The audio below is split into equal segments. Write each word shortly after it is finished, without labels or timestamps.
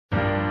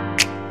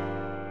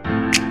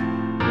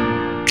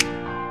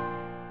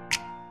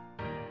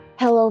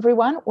Hello,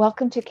 everyone.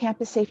 Welcome to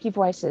Campus Safety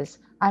Voices.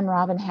 I'm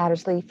Robin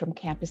Hattersley from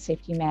Campus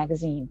Safety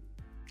Magazine.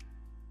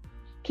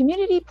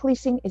 Community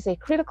policing is a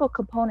critical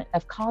component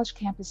of college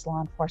campus law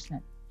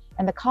enforcement,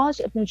 and the College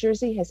of New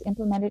Jersey has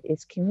implemented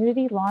its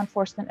Community Law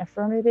Enforcement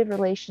Affirmative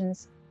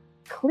Relations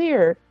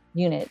CLEAR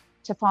unit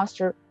to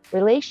foster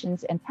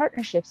relations and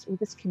partnerships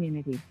with its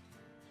community.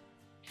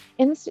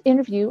 In this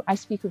interview, I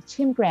speak with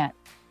Tim Grant,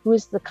 who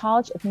is the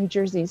College of New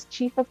Jersey's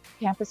Chief of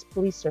Campus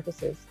Police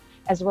Services,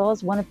 as well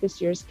as one of this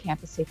year's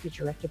Campus Safety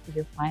Director for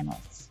your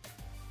finalists.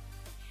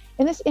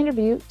 In this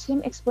interview,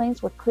 Tim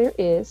explains what CLEAR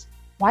is,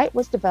 why it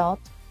was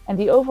developed, and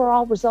the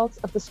overall results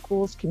of the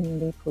school's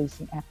community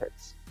policing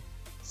efforts.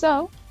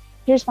 So,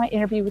 here's my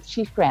interview with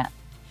Chief Grant.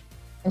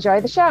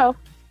 Enjoy the show.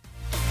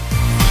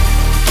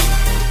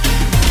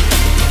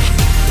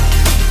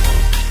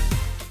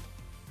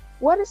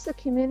 What is the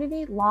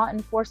Community Law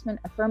Enforcement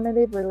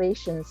Affirmative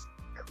Relations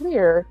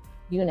CLEAR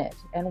unit,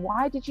 and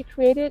why did you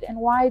create it, and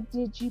why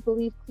did you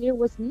believe CLEAR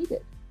was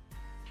needed?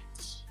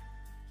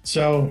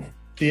 So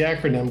the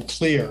acronym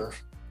CLEAR,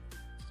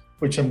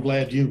 which I'm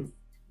glad you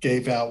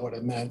gave out what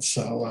it meant.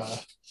 So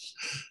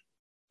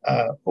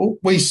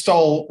we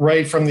stole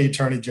right from the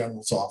Attorney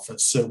General's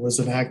office. It was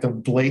an act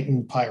of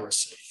blatant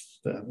piracy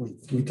that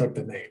we took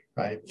the name,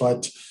 right?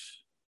 But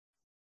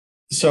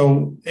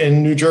so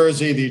in New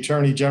Jersey, the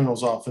Attorney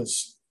General's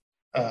office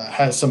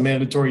has some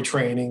mandatory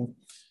training,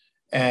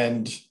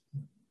 and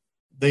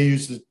they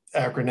use the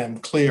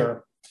acronym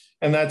CLEAR,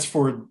 and that's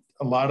for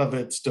a lot of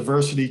its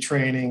diversity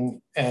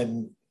training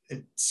and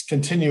its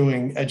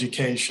continuing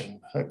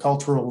education,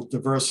 cultural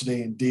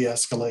diversity and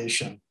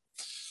de-escalation.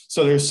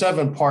 So there's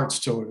 7 parts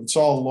to it. It's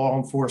all law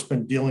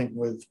enforcement dealing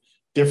with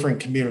different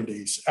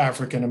communities: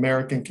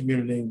 African-American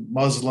community,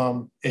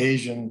 Muslim,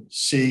 Asian,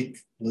 Sikh,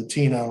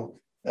 Latino,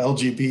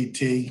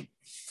 LGBT.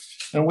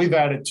 And we've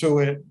added to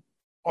it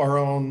our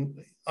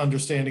own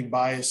understanding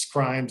bias,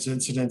 crimes,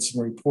 incidents,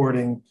 and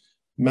reporting,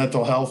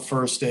 mental health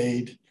first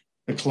aid,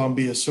 the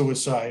Columbia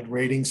Suicide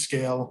Rating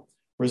Scale,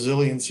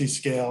 resiliency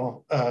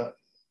scale,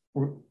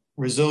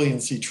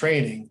 resiliency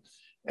training,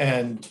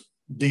 and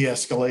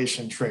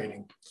de-escalation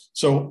training.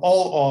 So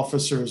all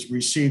officers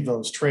receive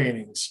those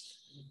trainings.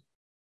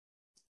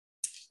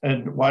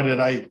 And why did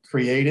I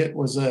create it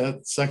was a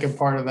second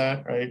part of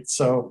that, right?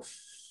 So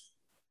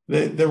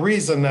the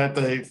reason that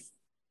the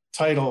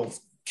title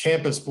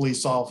campus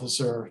police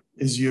officer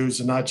is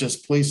used and not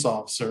just police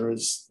officer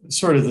is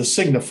sort of to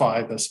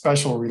signify the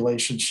special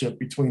relationship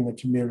between the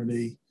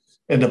community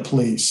and the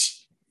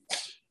police.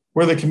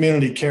 We're the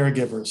community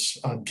caregivers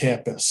on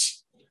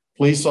campus.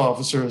 Police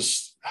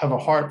officers have a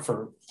heart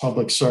for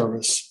public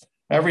service.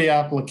 Every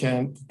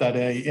applicant that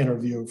I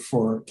interview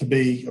to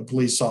be a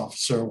police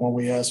officer, when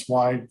we ask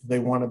why they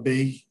want to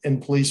be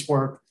in police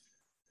work,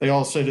 they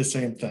all say the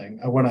same thing: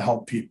 I want to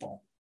help people.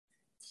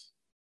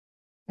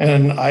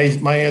 And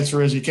my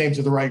answer is, you came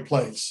to the right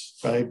place,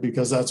 right?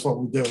 Because that's what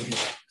we do here.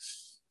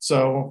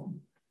 So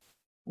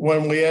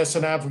when we ask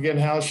an applicant,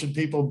 how should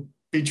people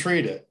be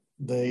treated?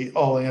 They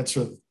all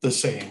answer the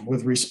same: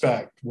 with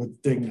respect,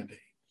 with dignity.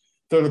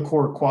 They're the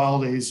core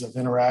qualities of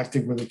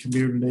interacting with the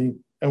community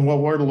and what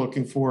we're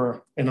looking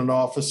for in an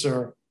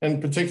officer,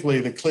 and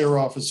particularly the CLEAR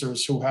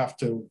officers who have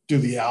to do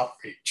the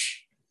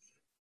outreach.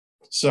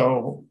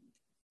 So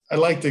I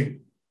like to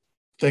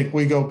think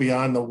we go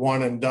beyond the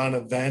one and done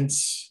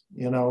events.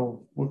 You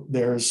know,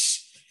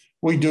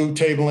 we do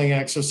tabling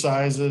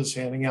exercises,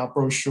 handing out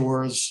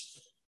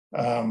brochures,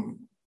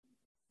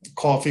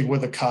 coffee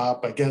with a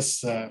cop. I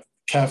guess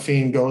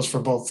caffeine goes for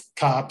both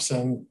cops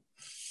and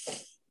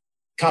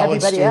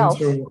college everybody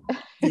students.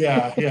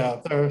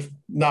 else. They're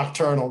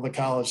nocturnal, the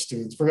college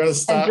students. We're going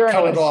to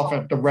cut it off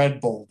at the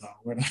Red Bull,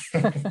 though.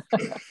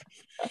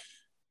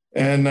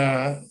 And,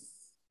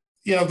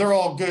 they're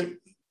all good.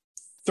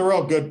 They're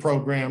all good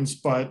programs,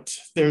 but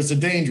there's a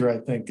danger, I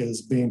think,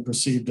 is being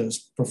perceived as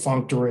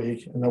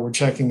perfunctory, and that we're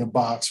checking a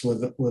box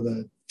with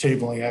a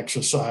tabling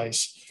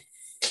exercise.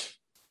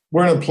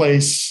 We're in a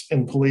place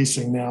in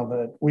policing now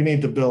that we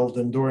need to build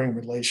enduring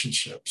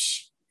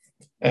relationships.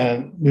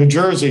 And New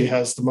Jersey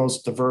has the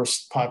most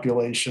diverse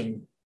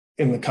population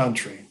in the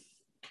country.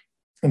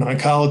 And on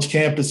college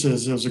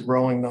campuses, there's a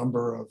growing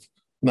number of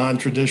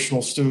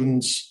non-traditional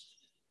students,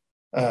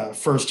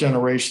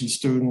 first-generation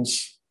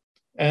students,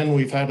 and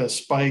we've had a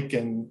spike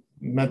in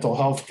mental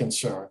health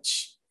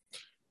concerns.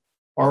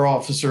 Our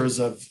officers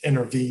have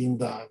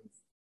intervened on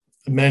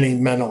many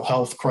mental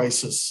health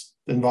crises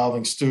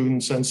involving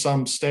students and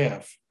some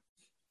staff.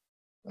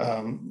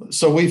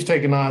 So we've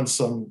taken on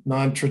some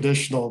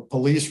non-traditional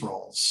police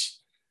roles.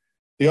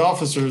 The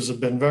officers have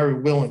been very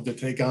willing to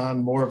take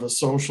on more of a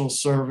social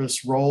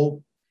service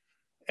role.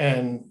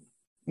 And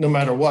no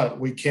matter what,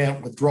 we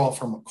can't withdraw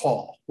from a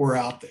call. We're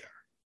out there,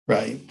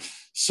 right?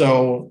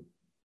 So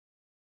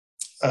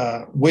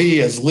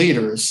we as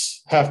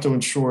leaders have to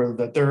ensure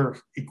that they're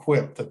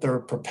equipped, that they're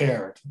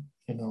prepared.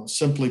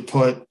 Simply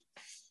put,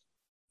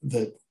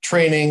 the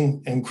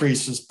training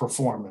increases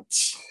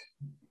performance.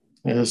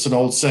 There's an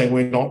old saying: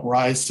 we don't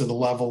rise to the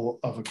level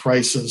of a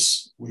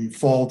crisis, we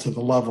fall to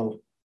the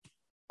level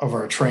of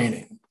our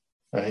training.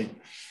 right?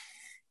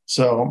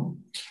 So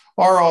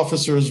our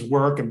officers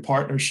work in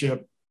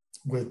partnership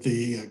with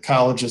the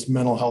college's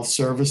mental health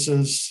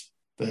services.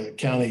 The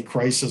county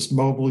crisis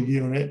mobile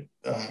unit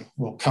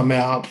will come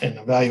out and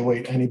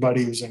evaluate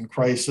anybody who's in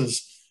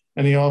crisis,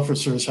 and the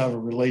officers have a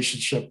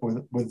relationship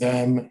with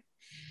them.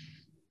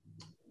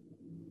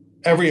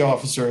 Every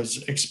officer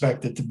is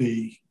expected to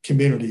be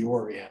community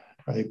oriented,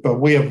 right? But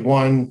we have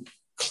one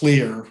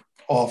clear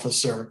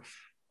officer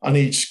on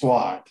each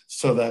squad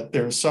so that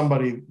there's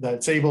somebody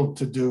that's able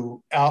to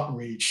do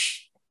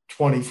outreach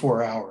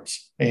 24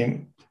 hours. I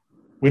mean,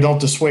 we don't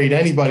dissuade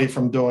anybody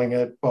from doing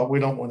it, but we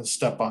don't want to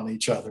step on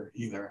each other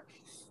either,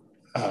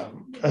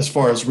 as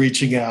far as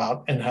reaching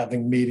out and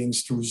having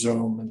meetings through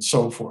Zoom and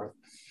so forth.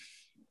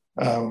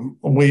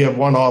 We have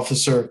one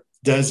officer,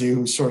 Desi,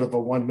 who's sort of a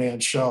one-man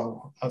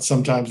show.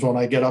 Sometimes when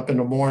I get up in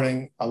the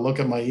morning, I look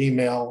at my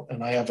email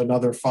and I have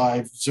another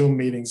 5 Zoom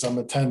meetings I'm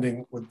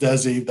attending with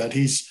Desi that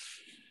he's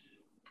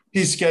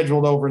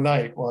scheduled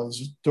overnight while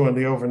he's doing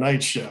the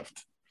overnight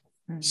shift.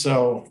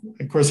 So,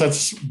 of course,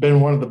 that's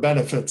been one of the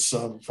benefits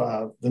of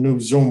the new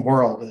Zoom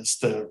world is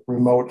the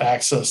remote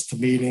access to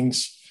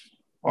meetings.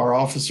 Our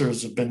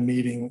officers have been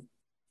meeting,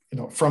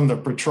 from the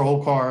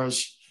patrol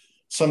cars,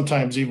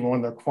 sometimes even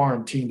when they're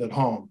quarantined at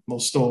home, they'll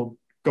still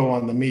go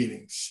on the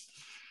meetings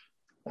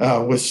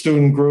with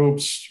student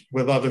groups,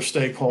 with other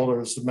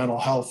stakeholders, the mental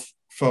health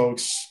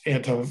folks,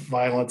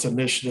 anti-violence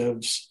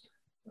initiatives.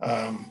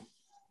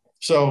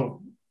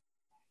 So,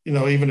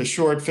 even a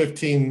short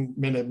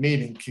 15-minute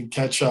meeting can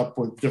catch up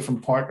with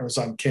different partners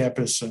on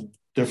campus and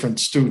different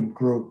student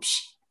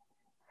groups.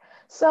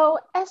 So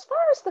as far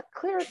as the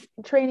CLEAR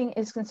training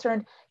is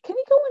concerned, can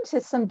you go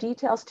into some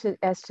details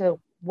as to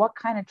what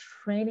kind of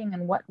training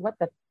and what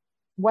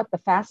the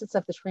facets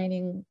of the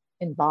training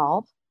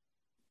involve?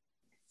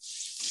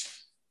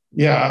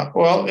 Yeah,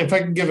 well, if I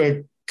can give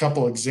a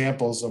couple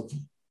examples of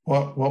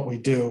what we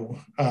do.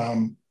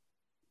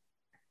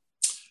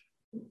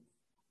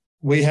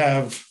 We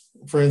have,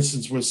 for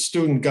instance, with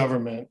student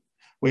government,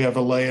 we have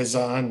a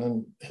liaison,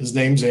 and his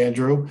name's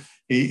Andrew.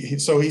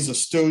 So he's a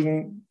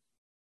student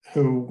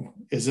who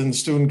is in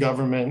student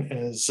government.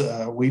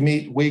 We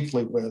meet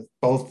weekly with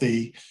both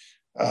the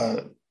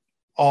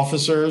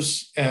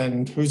officers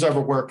and who's ever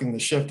working the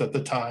shift at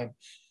the time,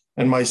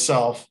 and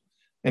myself.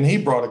 And he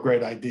brought a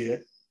great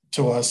idea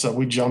to us that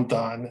we jumped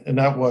on, and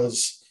that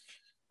was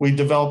we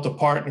developed a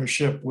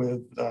partnership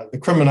with the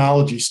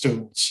criminology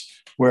students,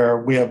 where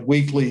we have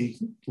weekly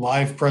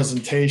live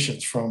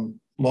presentations from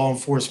law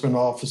enforcement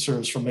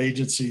officers from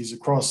agencies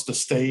across the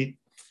state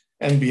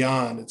and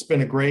beyond. It's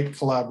been a great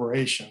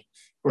collaboration.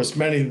 Of course,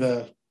 many of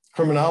the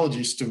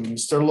criminology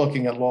students, they're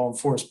looking at law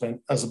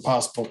enforcement as a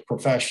possible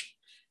profession,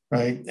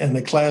 right? And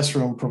the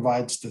classroom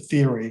provides the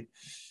theory,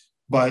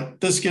 but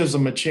this gives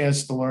them a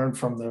chance to learn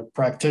from the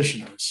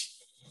practitioners.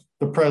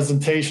 The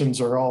presentations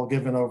are all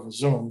given over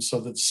Zoom so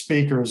that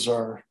speakers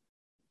are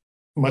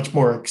much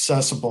more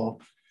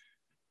accessible.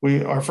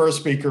 Our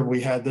first speaker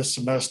we had this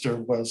semester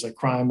was a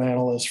crime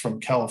analyst from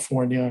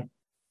California.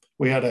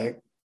 We had a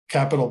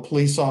Capitol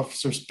police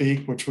officer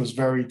speak, which was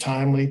very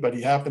timely, but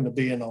he happened to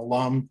be an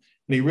alum,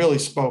 and he really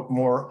spoke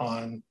more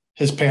on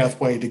his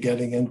pathway to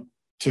getting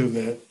into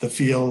the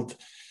field.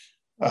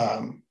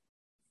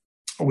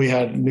 We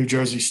had a New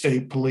Jersey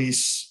State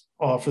Police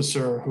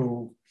officer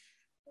who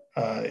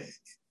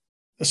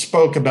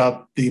spoke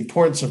about the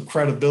importance of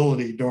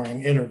credibility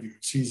during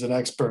interviews. He's an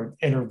expert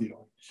interviewer.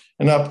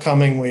 And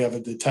upcoming, we have a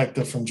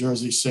detective from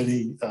Jersey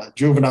City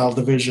Juvenile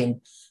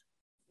Division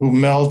who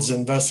melds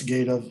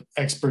investigative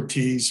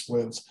expertise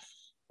with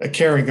a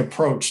caring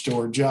approach to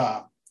her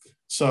job.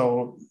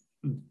 So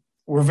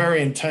we're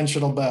very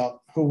intentional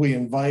about who we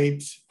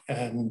invite,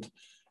 and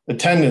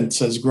attendance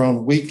has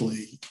grown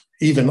weekly.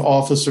 Even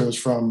officers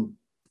from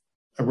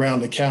around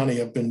the county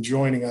have been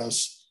joining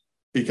us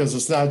because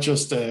it's not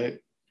just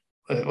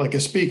like a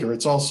speaker,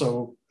 it's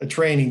also a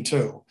training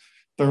too.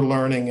 They're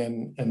learning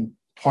and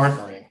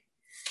partnering.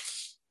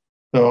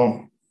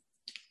 So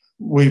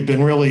we've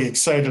been really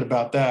excited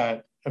about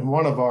that. And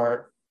one of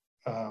our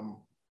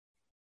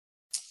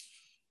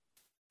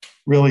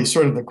really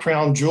sort of the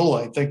crown jewel,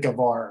 I think,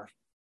 of our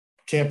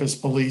campus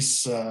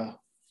police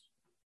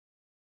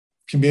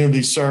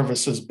community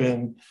service has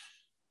been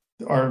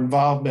our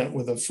involvement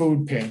with a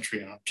food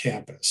pantry on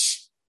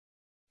campus.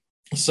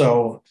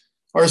 So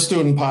our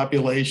student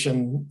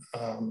population,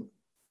 and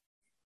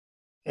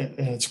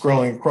it's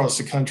growing across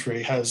the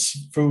country,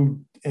 has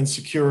food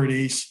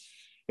insecurities.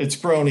 It's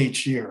grown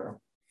each year.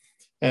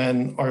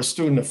 And our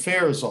student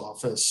affairs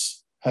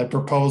office had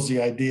proposed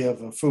the idea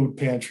of a food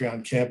pantry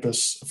on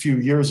campus a few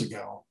years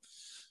ago.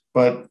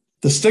 But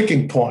the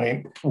sticking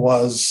point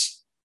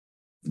was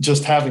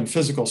just having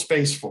physical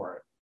space for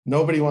it.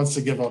 Nobody wants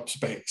to give up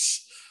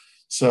space.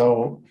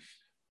 So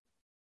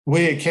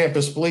we at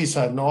Campus Police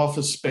had an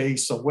office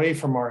space away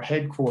from our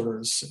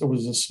headquarters. It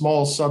was a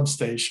small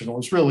substation. It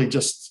was really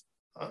just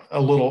a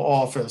little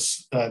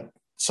office that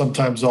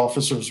sometimes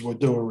officers would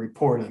do a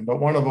report in,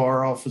 but one of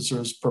our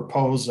officers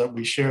proposed that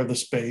we share the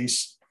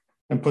space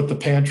and put the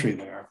pantry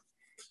there.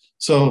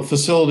 So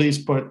facilities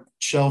put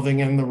shelving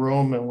in the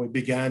room, and we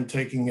began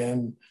taking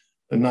in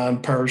the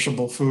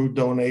non-perishable food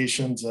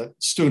donations that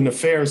Student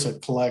Affairs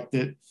had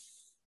collected.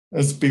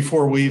 As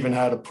before we even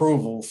had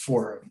approval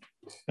for it.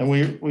 And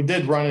we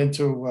did run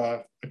into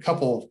a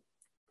couple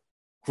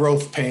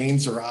growth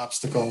pains or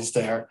obstacles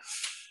there.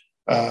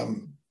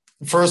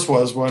 First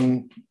was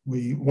when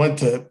we went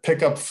to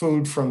pick up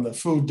food from the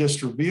food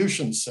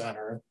distribution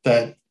center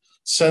that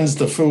sends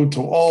the food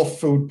to all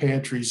food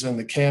pantries in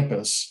the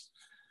campus.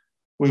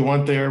 We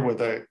went there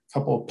with a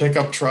couple of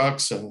pickup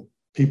trucks and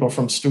people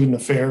from Student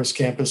Affairs,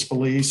 Campus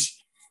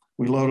Police.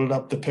 We loaded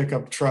up the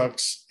pickup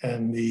trucks,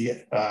 and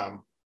the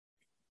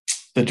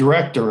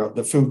director of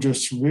the food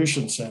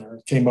distribution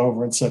center came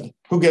over and said,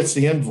 "Who gets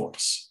the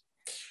invoice?"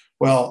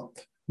 Well,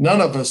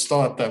 none of us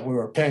thought that we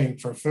were paying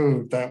for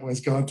food that was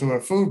going to a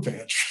food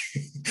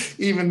pantry,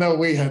 even though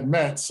we had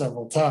met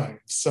several times.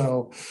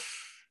 So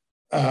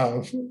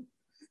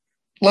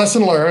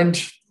lesson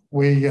learned.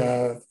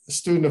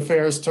 Student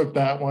Affairs took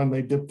that one.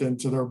 They dipped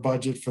into their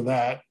budget for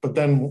that. But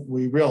then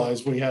we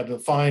realized we had to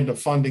find a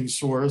funding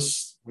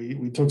source.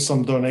 We took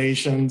some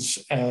donations,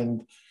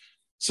 and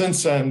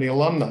since then, the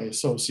Alumni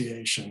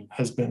Association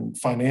has been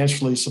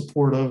financially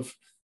supportive,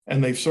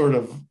 and they've sort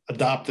of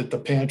adopted the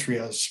pantry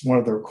as one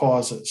of their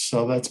causes.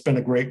 So that's been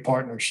a great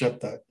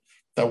partnership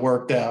that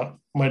worked out.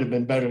 Might have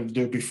been better to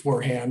do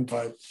beforehand,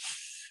 but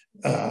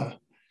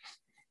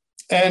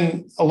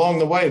and along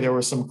the way, there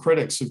were some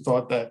critics who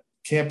thought that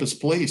Campus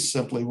Police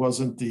simply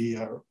wasn't the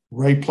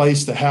right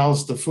place to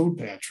house the food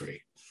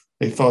pantry.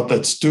 They thought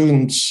that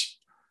students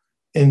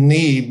in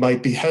need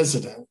might be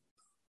hesitant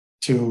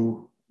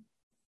to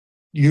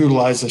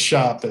utilize a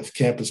shop if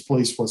Campus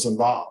Police was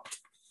involved.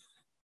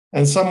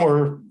 And some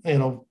were,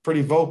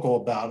 pretty vocal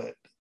about it,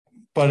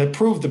 but it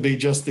proved to be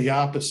just the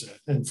opposite.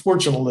 And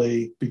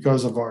fortunately,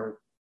 because of our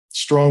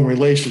strong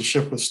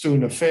relationship with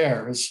Student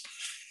Affairs,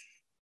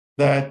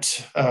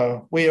 that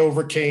we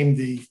overcame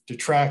the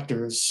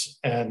detractors,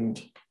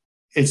 and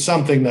it's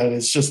something that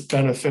has just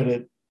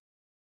benefited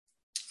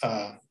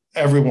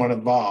everyone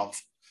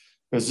involved.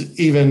 Because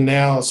even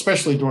now,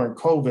 especially during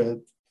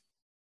COVID,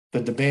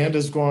 the demand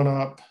has gone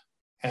up,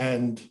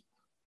 and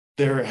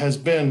there has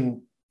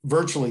been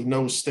virtually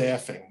no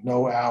staffing,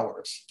 no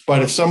hours.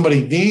 But if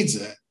somebody needs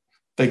it,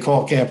 they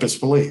call Campus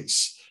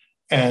Police,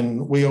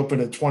 and we open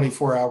it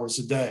 24 hours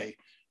a day.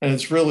 And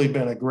it's really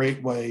been a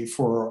great way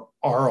for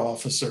our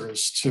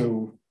officers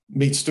to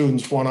meet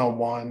students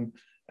one-on-one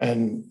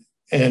and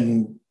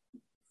in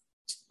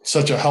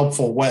such a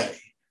helpful way,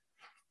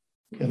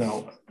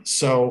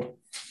 So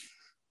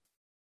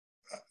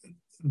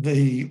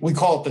we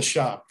call it the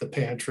shop. The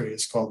pantry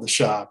is called the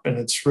shop, and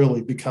it's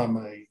really become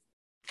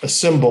a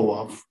symbol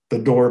of the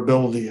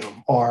durability of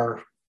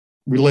our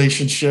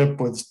relationship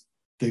with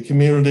the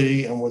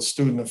community and with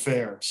Student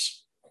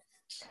Affairs.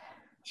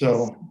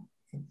 So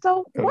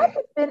what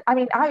has been,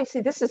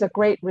 obviously this is a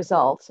great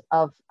result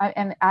of,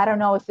 and I don't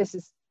know if this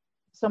is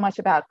so much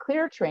about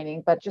CLEAR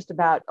training, but just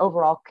about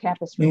overall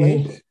campus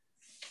relations.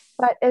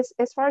 But as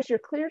far as your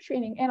CLEAR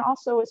training, and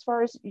also as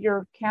far as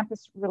your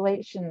campus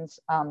relations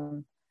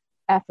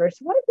efforts,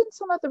 what have been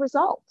some of the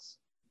results?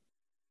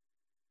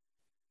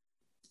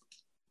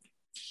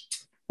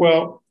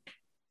 Well,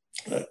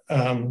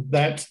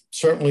 that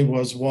certainly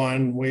was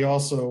one.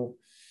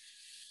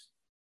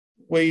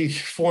 We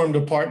formed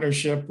a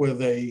partnership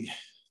with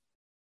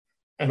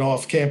an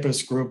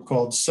off-campus group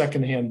called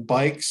Secondhand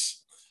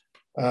Bikes.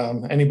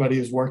 Anybody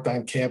who's worked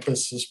on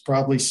campus has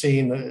probably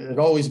seen, it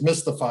always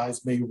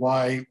mystifies me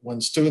why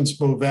when students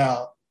move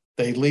out,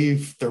 they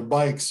leave their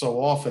bikes so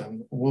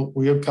often.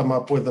 We'll come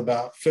up with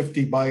about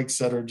 50 bikes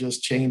that are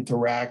just chained to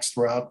racks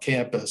throughout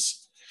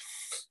campus.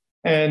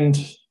 And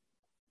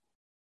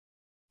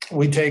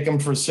we take them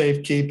for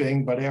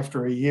safekeeping, but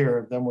after a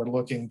year, then we're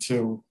looking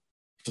to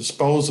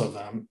dispose of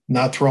them,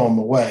 not throw them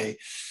away.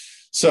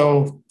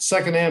 So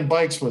Secondhand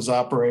Bikes was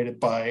operated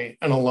by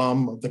an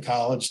alum of the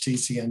college,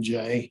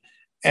 TCNJ,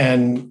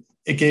 and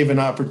it gave an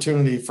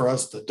opportunity for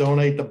us to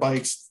donate the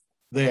bikes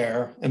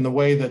there. And the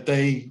way that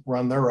they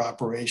run their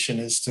operation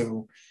is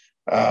to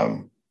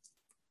have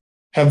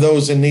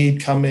those in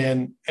need come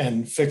in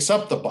and fix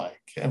up the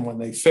bike. And when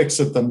they fix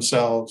it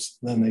themselves,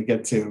 then they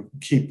get to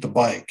keep the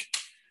bike.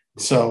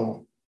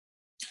 So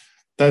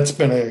that's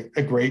been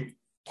a great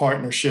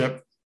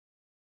partnership.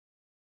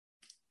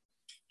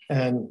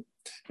 And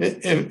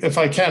if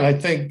I can, I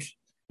think,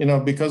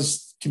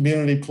 because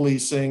community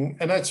policing,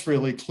 and that's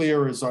really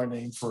CLEAR is our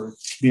name for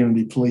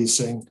community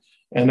policing,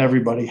 and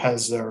everybody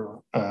has their,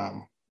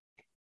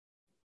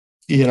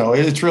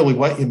 it's really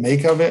what you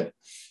make of it.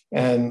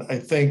 And I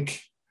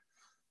think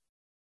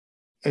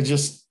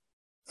it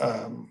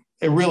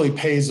really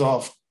pays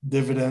off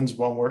dividends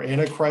when we're in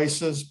a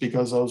crisis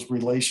because those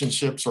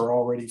relationships are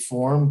already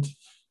formed.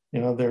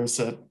 There's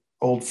that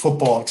old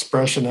football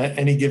expression, at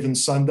any given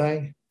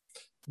Sunday.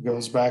 It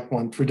goes back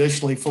when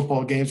traditionally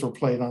football games were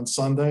played on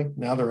Sunday.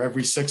 Now they're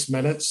every 6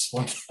 minutes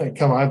when they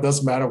come on. It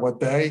doesn't matter what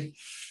day,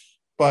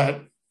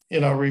 but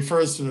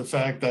refers to the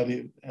fact that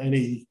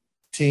any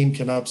team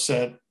can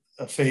upset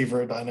a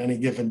favorite on any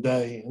given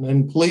day. And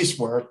in police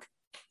work,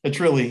 it's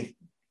really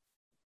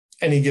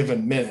any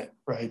given minute,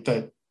 right?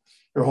 That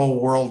your whole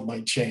world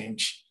might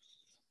change.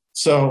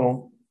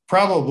 So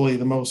probably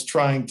the most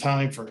trying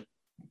time for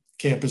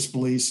campus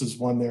police is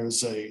when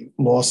there's a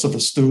loss of a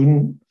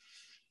student,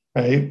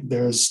 right?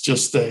 There's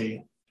just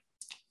a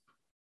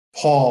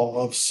pall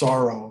of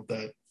sorrow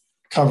that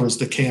covers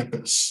the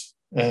campus.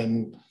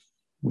 And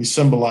we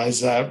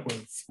symbolize that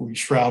we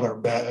shroud our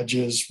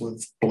badges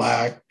with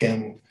black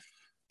and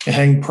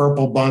hang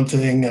purple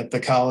bunting at the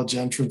college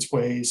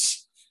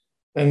entranceways.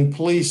 And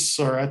police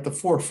are at the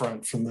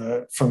forefront from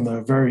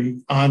the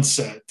very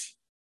onset.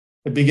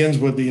 It begins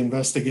with the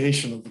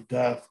investigation of the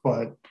death,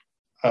 but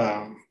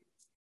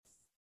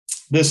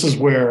this is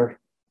where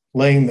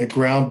laying the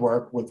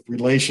groundwork with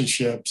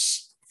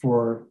relationships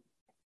for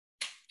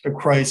a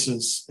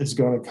crisis is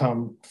going to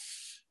come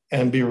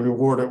and be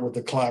rewarded with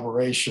the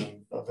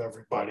collaboration of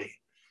everybody.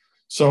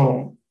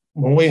 So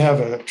when we have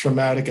a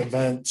traumatic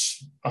event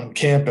on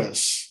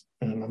campus,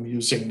 and I'm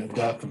using the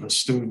death of a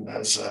student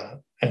as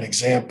an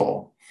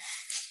example,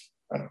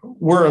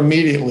 we're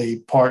immediately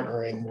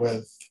partnering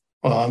with,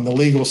 on the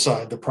legal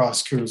side, the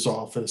prosecutor's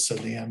office and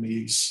the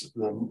ME's,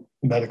 the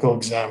medical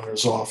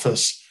examiner's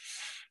office,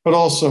 but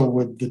also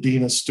with the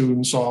dean of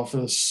students'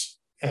 office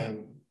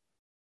and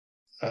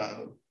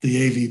the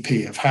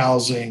AVP of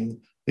housing,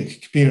 the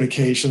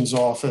communications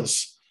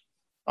office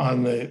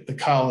on the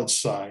college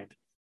side.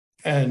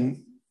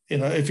 And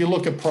if you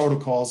look at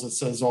protocols, it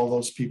says all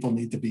those people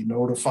need to be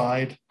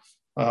notified.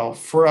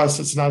 For us,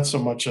 it's not so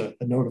much a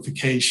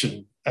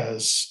notification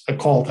as a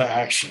call to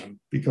action,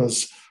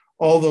 because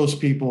all those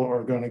people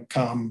are going to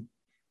come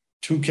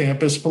to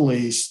campus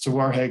police, to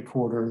our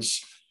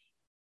headquarters.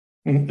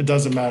 It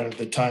doesn't matter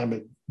the time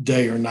of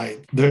day or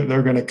night.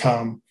 They're going to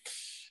come.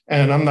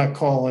 And I'm not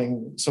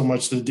calling so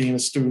much the dean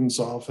of students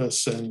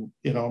office, and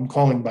I'm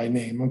calling by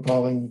name. I'm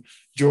calling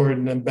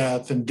Jordan and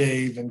Beth and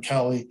Dave and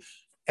Kelly,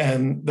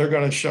 and they're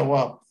going to show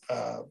up.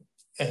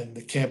 And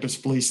the campus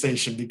police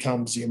station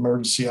becomes the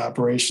emergency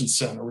operations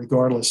center,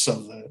 regardless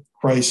of the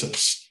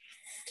crisis.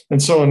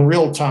 And so in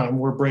real time,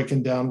 we're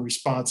breaking down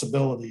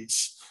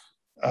responsibilities.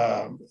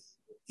 There's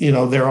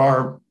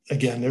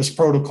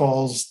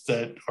protocols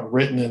that are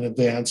written in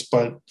advance,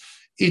 but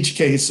each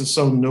case is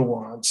so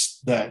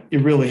nuanced that you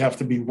really have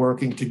to be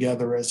working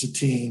together as a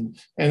team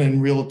and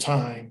in real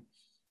time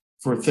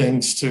for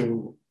things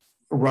to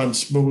run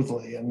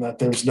smoothly and that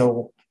there's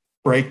no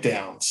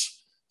breakdowns.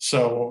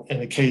 So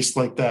in a case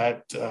like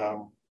that,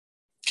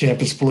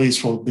 campus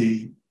police will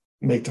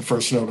make the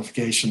first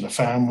notification to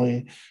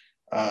family.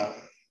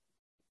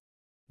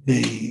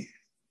 The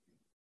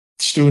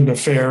student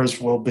affairs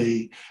will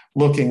be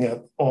looking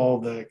at all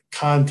the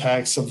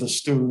contacts of the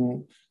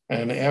student,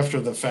 and after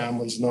the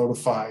family's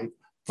notified,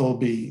 they'll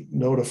be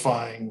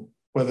notifying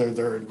whether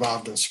they're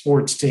involved in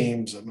sports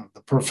teams and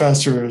the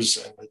professors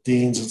and the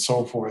deans and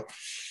so forth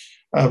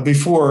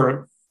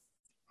before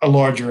a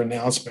larger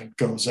announcement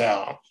goes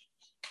out.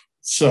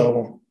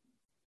 So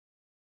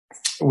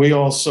we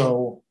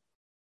also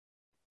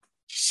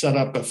set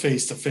up a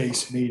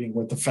face-to-face meeting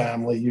with the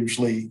family.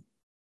 Usually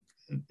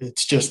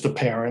it's just the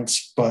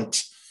parents,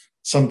 but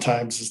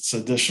sometimes it's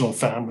additional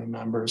family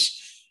members.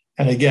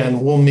 And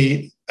again, we'll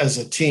meet as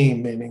a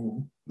team,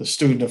 meaning the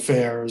student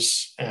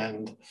affairs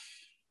and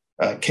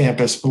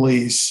campus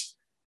police,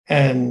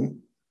 and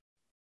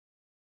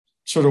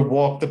sort of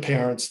walk the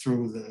parents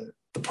through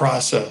the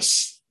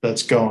process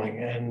that's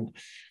going. And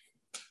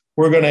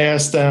we're going to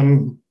ask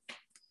them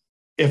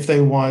if they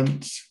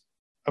want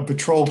a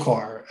patrol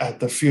car at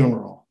the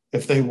funeral,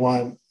 if they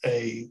want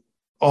a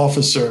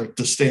officer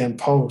to stand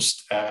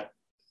post at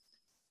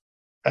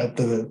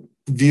the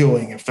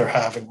viewing if they're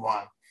having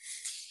one.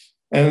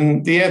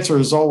 And the answer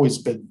has always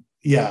been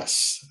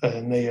yes,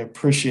 and they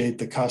appreciate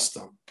the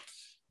custom.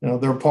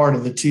 They're part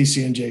of the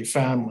TCNJ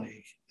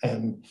family.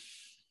 And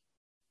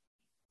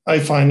I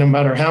find no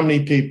matter how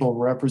many people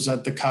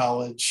represent the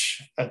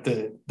college at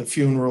the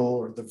funeral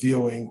or the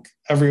viewing,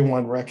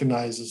 everyone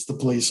recognizes the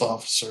police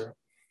officer.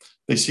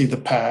 They see the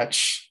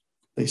patch,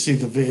 they see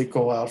the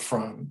vehicle out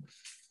front,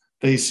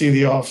 they see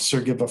the officer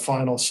give a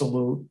final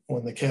salute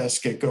when the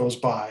casket goes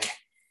by.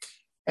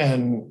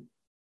 And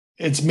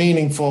it's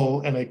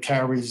meaningful and it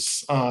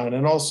carries on.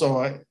 And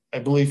also, I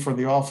believe for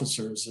the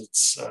officers,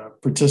 it's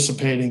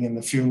participating in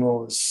the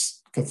funeral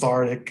is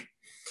cathartic.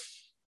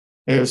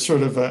 There's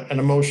sort of an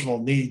emotional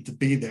need to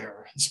be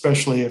there,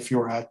 especially if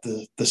you're at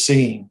the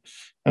scene.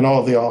 And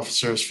all the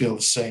officers feel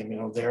the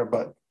same, there,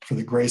 but for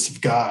the grace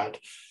of God.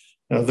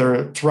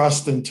 They're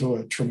thrust into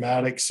a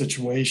traumatic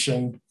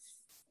situation,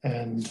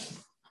 and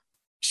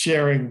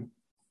sharing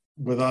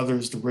with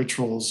others the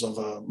rituals of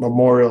a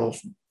memorial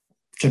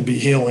can be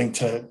healing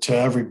to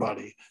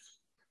everybody.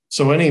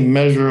 So any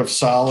measure of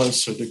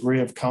solace or degree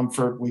of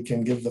comfort we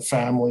can give the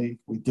family,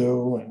 we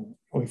do. And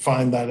we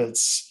find that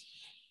it's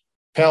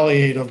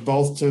palliative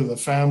both to the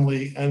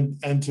family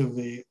and to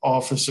the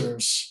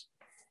officers.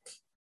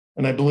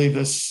 And I believe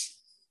this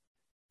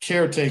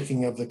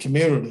caretaking of the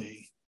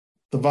community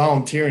the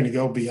volunteering to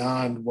go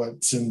beyond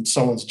what's in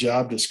someone's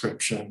job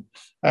description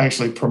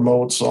actually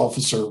promotes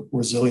officer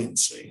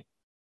resiliency.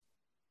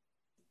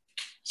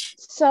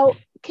 So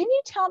can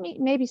you tell me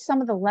maybe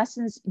some of the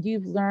lessons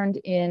you've learned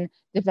in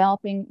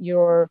developing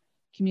your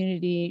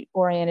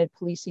community-oriented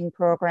policing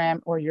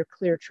program or your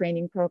CLEAR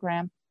training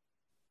program?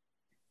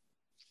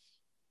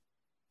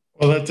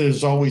 Well, that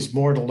there's always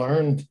more to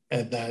learn,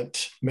 and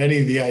that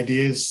many of the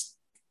ideas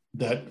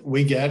that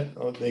we get,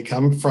 they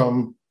come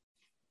from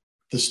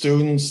the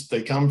students,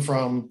 they come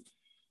from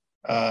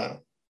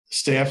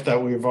staff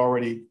that we've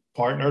already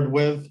partnered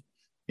with.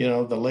 You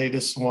know, the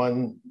latest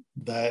one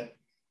that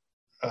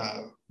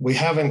we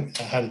haven't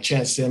had a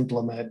chance to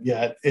implement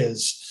yet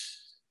is,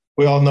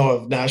 we all know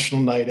of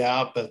National Night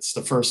Out. That's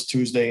the first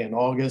Tuesday in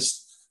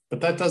August,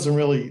 but that doesn't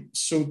really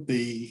suit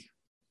the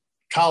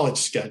college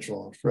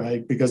schedule,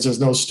 right? Because there's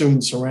no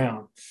students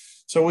around.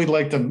 So we'd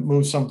like to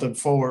move something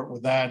forward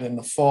with that in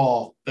the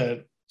fall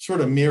that sort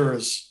of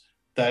mirrors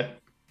that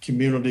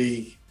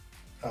community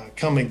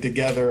coming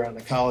together on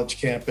a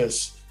college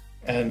campus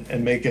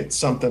and make it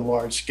something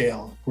large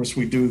scale. Of course,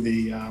 we do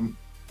the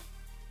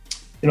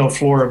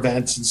floor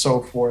events and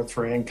so forth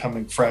for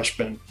incoming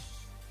freshmen,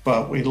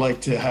 but we'd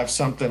like to have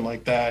something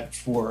like that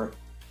for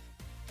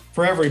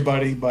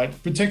everybody,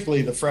 but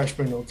particularly the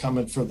freshmen who are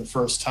coming for the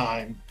first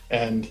time.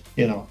 And,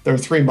 they're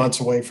 3 months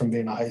away from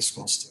being a high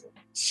school student.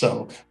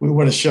 So we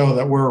want to show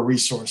that we're a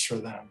resource for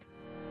them.